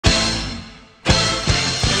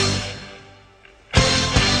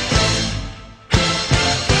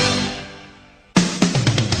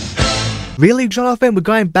Really, Jonathan? We're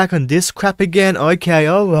going back on this crap again? Okay,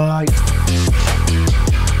 alright.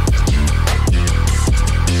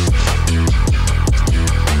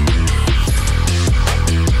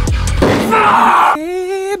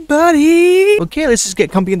 Hey, buddy. Okay, let's just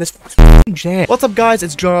get comfy in this jam. What's up, guys?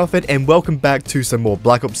 It's Jonathan, and welcome back to some more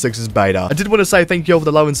Black Ops 6's beta. I did want to say thank you all for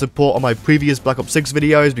the love and support on my previous Black Ops 6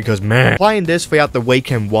 videos, because, man, playing this throughout the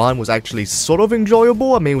weekend one was actually sort of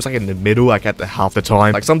enjoyable. I mean, it was like in the middle, like at the half the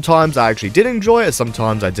time. Like, sometimes I actually did enjoy it,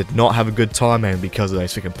 sometimes I did not have a good time, and because of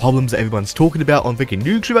those freaking problems that everyone's talking about on freaking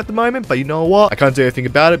YouTube at the moment. But you know what? I can't do anything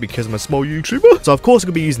about it because I'm a small YouTuber. So, of course, I'm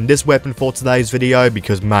going to be using this weapon for today's video,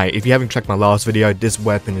 because, mate, if you haven't checked my last video, this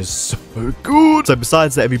weapon is so good. So,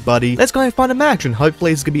 besides that, everybody, let's go and find a match, and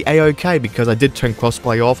hopefully it's gonna be a-okay, because I did turn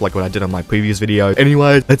crossplay off like what I did on my previous video.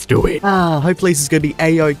 Anyway, let's do it. Hopefully this is gonna be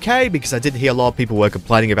a-okay, because I did hear a lot of people were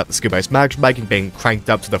complaining about the skill-based matchmaking being cranked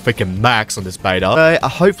up to the freaking max on this beta.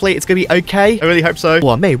 Hopefully it's gonna be okay. I really hope so.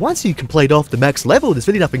 Well, mate, once you complete off the max level, there's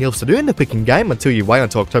really nothing else to do in the freaking game until you wait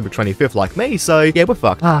until October 25th like me, so yeah, we're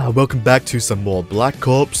fucked. Welcome back to some more Black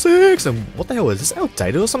Ops 6, and what the hell is this,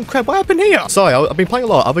 outdated or some crap? What happened here? Sorry, I've been playing a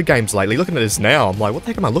lot of other games lately. Looking at this now, I'm like, what the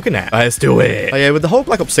heck am I looking at? Let's do it. Yeah, with the whole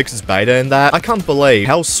Black Ops 6's beta and that, I can't believe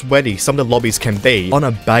how sweaty some of the lobbies can be on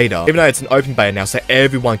a beta. Even though it's an open beta now, so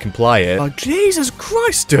everyone can play it. Oh, Jesus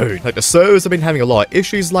Christ, dude. Like, the servers have been having a lot of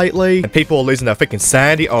issues lately, and people are losing their freaking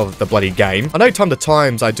sanity of the bloody game. I know time to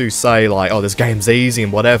times I do say, like, oh, this game's easy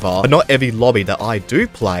and whatever, but not every lobby that I do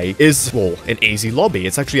play is, well, an easy lobby.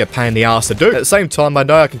 It's actually a pain in the ass to do. At the same time, I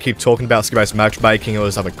know I can keep talking about skill-based matchmaking or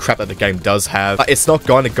this other crap that the game does have, but it's not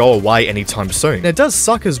going to go away anytime soon. And it does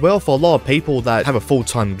suck as well for a lot of people that have a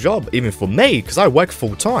full-time job, even for me, because I work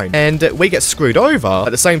full-time, and we get screwed over.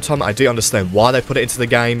 At the same time, I do understand why they put it into the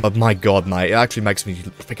game, but my god, mate, it actually makes me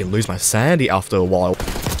freaking lose my sanity after a while.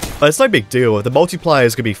 But it's no big deal. If the multiplayer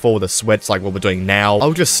is going to be full of the sweats like what we're doing now,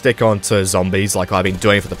 I'll just stick on to zombies like I've been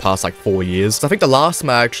doing for the past like 4 years. So I think the last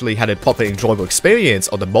time I actually had a proper enjoyable experience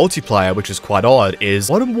on the multiplayer, which is quite odd,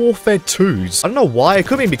 is Modern Warfare 2's. I don't know why. It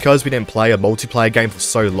could have been because we didn't play a multiplayer game for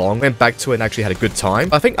so long. Went back to it and actually had a good time.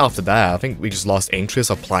 But I think after that, I think we just lost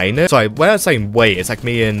interest of playing it. So when I say we, it's like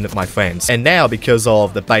me and my friends. And now, because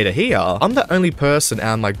of the beta here, I'm the only person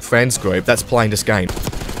out of my friends group that's playing this game.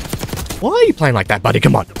 Why are you playing like that, buddy?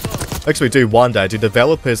 Come on. Actually, do wonder, do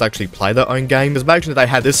developers actually play their own game? Because imagine if they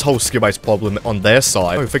had this whole skill-based problem on their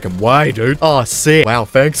side. No freaking way, dude. Oh, sick. Wow,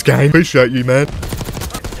 thanks, game. Appreciate you, man.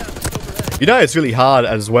 You know, it's really hard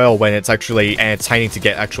as well when it's actually entertaining to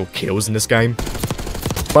get actual kills in this game.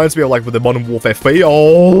 Reminds me of like with the Modern Warfare 3.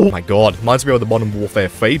 Oh my god. Reminds me of the Modern Warfare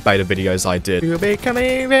 3 beta videos I did. You'll be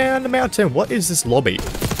coming around the mountain. What is this lobby?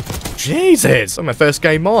 Jesus! On my first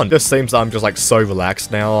game on. Just seems I'm just like so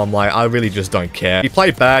relaxed now. I'm like, I really just don't care. You play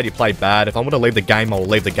bad, you play bad. If I want to leave the game, I'll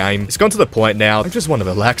leave the game. It's gone to the point now. I just want to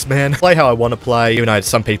relax, man. Play how I want to play. Even though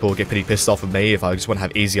some people get pretty pissed off at me if I just want to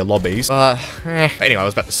have easier lobbies. Anyway, what I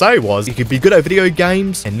was about to say was, you could be good at video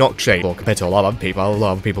games and not cheat. Well, compared to a lot of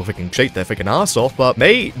other people, freaking cheat their freaking ass off. But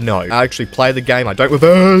me, no. I actually play the game. I don't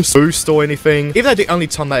reverse boost or anything. Even though the only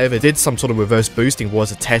time I ever did some sort of reverse boosting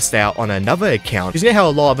was a test out on another account. Because you know how a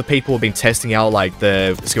lot of other people have been testing out like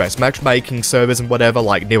the skill-based matchmaking servers and whatever,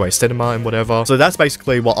 like Nero Cinema and whatever. So that's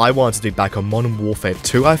basically what I wanted to do back on Modern Warfare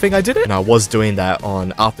 2, I think I did it. And I was doing that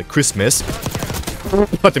on after Christmas. I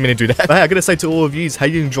didn't mean to do that. But hey, I gotta say to all of you, how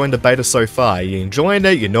you enjoying the beta so far? Are you enjoying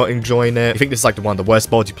it? You're not enjoying it? You think this is like one of the worst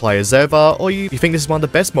multiplayers ever? Or you think this is one of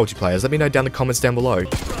the best multiplayers? Let me know down in the comments down below.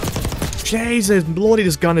 Jesus, lordy,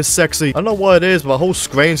 this gun is sexy. I don't know what it is, but my whole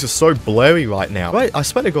screen's just so blurry right now. Wait, I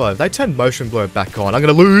swear to God, if they turn motion blur back on, I'm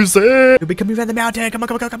gonna lose it. You'll be coming around the mountain. Come on,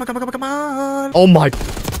 come on, come on, come on, come on. Oh my. I'm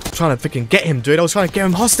trying to freaking get him, dude. I was trying to get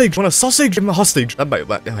him hostage. I want a sausage. Give him a hostage.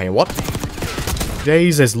 Hey, what?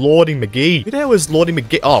 Jesus, Lordy McGee. Who the hell is Lordy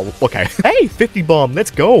McGee? Oh, okay. Hey, 50 bomb.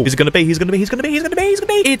 Let's go. He's gonna be.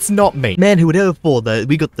 It's not me. Man, who would ever thought that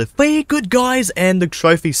we got the 3 good guys and the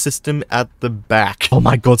trophy system at the back. Oh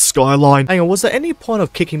my god, Skyline. Hang on, was there any point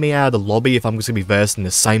of kicking me out of the lobby if I'm just gonna be versing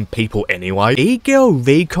the same people anyway? Eagle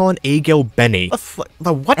Recon, Eagle Benny.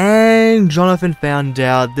 The what? And Jonathan found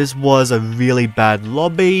out this was a really bad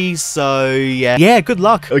lobby, so yeah. Yeah, good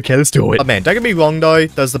luck. Okay, let's do it. Oh man, don't get me wrong though.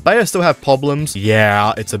 Does the beta still have problems?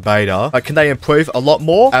 Yeah, it's a beta. But can they improve a lot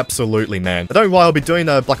more? Absolutely, man. But don't worry, I'll be doing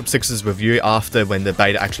a Black Ops 6's review after when the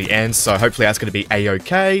beta actually ends, so hopefully that's going to be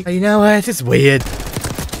a-okay. You know what? It's weird.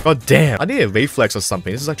 God damn. I need a reflex or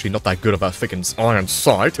something. This is actually not that good of a freaking iron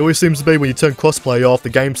sight. It always seems to be when you turn crossplay off, the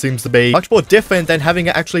game seems to be much more different than having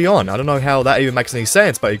it actually on. I don't know how that even makes any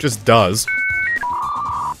sense, but it just does.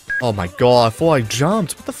 Oh my god, I thought I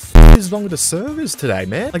jumped. What the f is wrong with the servers today,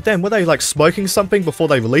 man? Like, damn, were they like smoking something before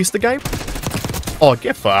they released the game? Oh,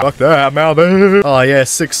 get fucked. Fuck that, I'm out there. Oh, yeah,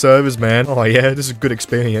 6 servers, man. Oh, yeah, this is a good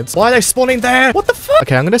experience. Why are they spawning there? What the fuck?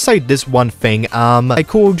 Okay, I'm gonna say this one thing. Hey,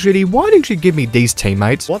 Call of Duty, why didn't you give me these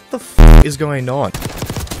teammates? What the fuck is going on?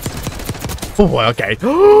 Oh, okay.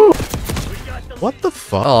 What the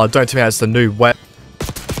fuck? Oh, don't tell me that's the new weapon.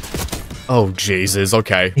 Oh, Jesus,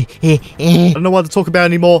 okay. I don't know what to talk about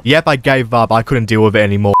anymore. Yep, I gave up. I couldn't deal with it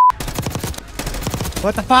anymore.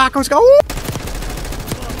 What the fuck? What's going on?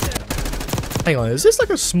 Hang on, is this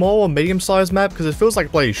like a small or medium-sized map? Because it feels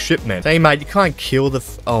like bloody shipment. Hey, mate, you can't kill the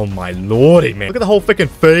oh, my lordy, man. Look at the whole freaking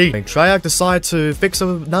feed. And Treyarch decided to fix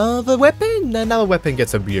another weapon? Another weapon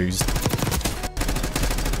gets abused.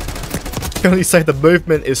 You can only say the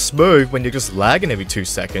movement is smooth when you're just lagging every 2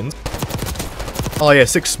 seconds. Oh, yeah,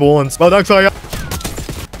 6 spawns. Well done, Treyarch.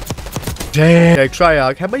 Damn. Okay,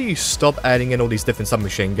 Treyarch, how about you stop adding in all these different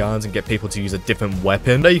submachine guns and get people to use a different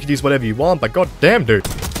weapon? I know you can use whatever you want, but goddamn, dude.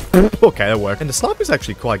 Okay, that worked. And the sniper's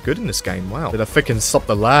actually quite good in this game. Wow. Did I freaking stop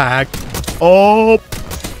the lag? Oh!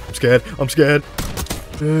 I'm scared. I'm scared.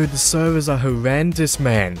 Dude, the servers are horrendous,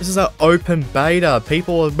 man. This is an open beta.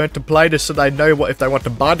 People are meant to play this so they know what if they want to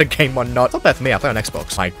buy the game or not. It's not bad for me. I play on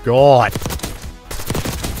Xbox. My God.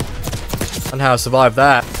 I don't know how to survive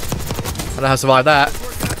that. I don't know how to survive that.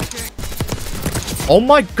 Oh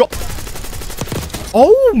my God.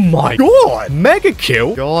 Oh my God. Mega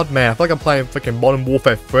kill. God, man. I feel like I'm playing freaking Modern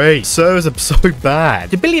Warfare 3. Servers are so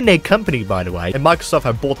bad. The billionaire company, by the way, and Microsoft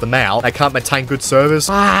have bought them out. They can't maintain good servers.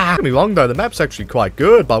 Don't get me wrong, though. The map's actually quite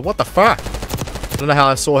good, but what the fuck? I don't know how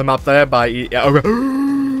I saw him up there, but yeah, okay.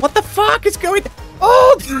 What the fuck is going?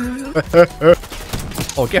 Oh!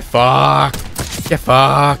 Oh, get fucked. Get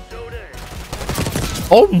fucked.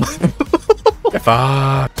 Oh my. Get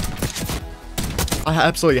fucked. I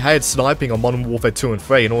absolutely hated sniping on Modern Warfare 2 and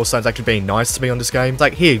 3, and all of a sudden it's actually being nice to me on this game. It's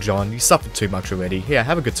like, here, John, you suffered too much already. Here,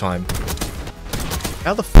 have a good time.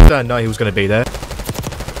 How the f did I know he was going to be there?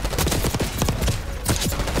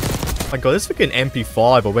 My God, this freaking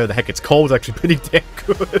MP5 or whatever the heck it's called is actually pretty damn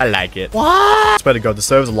good. I like it. What? I swear to God, the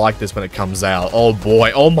servers are like this when it comes out. Oh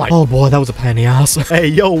boy, oh my. Oh boy, that was a pain in the ass. Hey,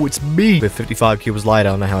 yo, it's me. With 55 kills later,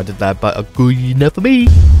 I don't know how I did that, but good enough for me.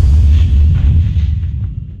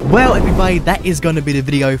 Well, everybody, that is going to be the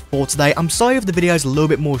video for today. I'm sorry if the video is a little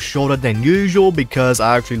bit more shorter than usual because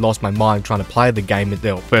I actually lost my mind trying to play the game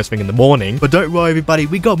first thing in the morning. But don't worry, everybody,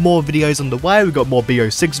 we got more videos on the way. We got more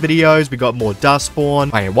BO6 videos. We got more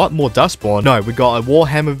Dustspawn. Wait, what? More Dustspawn? No, we got a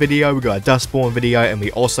Warhammer video. We got a Dustspawn video. And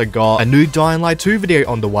we also got a new Dying Light 2 video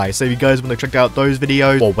on the way. So if you guys want to check out those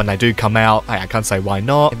videos, or when they do come out, hey, I can't say why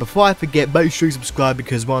not. And before I forget, make sure you subscribe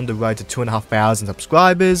because we're on the road to 2,500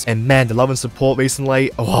 subscribers. And man, the love and support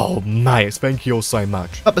recently. Oh, mate, thank you all so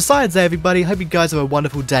much. But besides that, everybody, hope you guys have a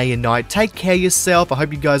wonderful day and night. Take care of yourself. I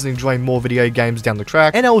hope you guys are enjoying more video games down the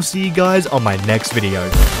track. And I will see you guys on my next video.